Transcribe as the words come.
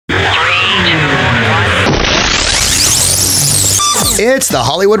It's the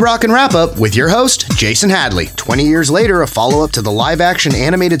Hollywood Rockin' Wrap-Up with your host, Jason Hadley. 20 years later, a follow-up to the live-action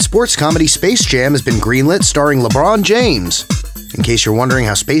animated sports comedy Space Jam has been greenlit starring LeBron James. In case you're wondering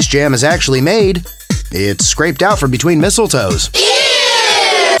how Space Jam is actually made, it's scraped out from between mistletoes.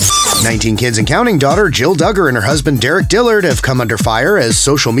 19 kids and counting daughter Jill Duggar and her husband Derek Dillard have come under fire as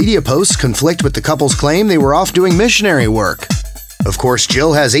social media posts conflict with the couple's claim they were off doing missionary work. Of course,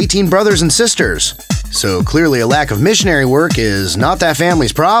 Jill has 18 brothers and sisters, so clearly a lack of missionary work is not that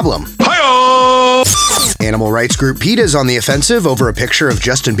family's problem. Hi-yo! Animal rights group PETA's on the offensive over a picture of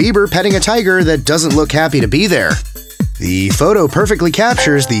Justin Bieber petting a tiger that doesn't look happy to be there. The photo perfectly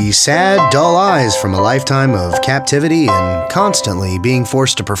captures the sad, dull eyes from a lifetime of captivity and constantly being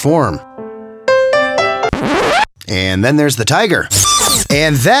forced to perform. And then there's the tiger.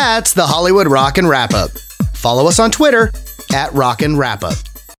 And that's the Hollywood Rockin' Wrap-Up. Follow us on Twitter @Rockin' Wrap-Up.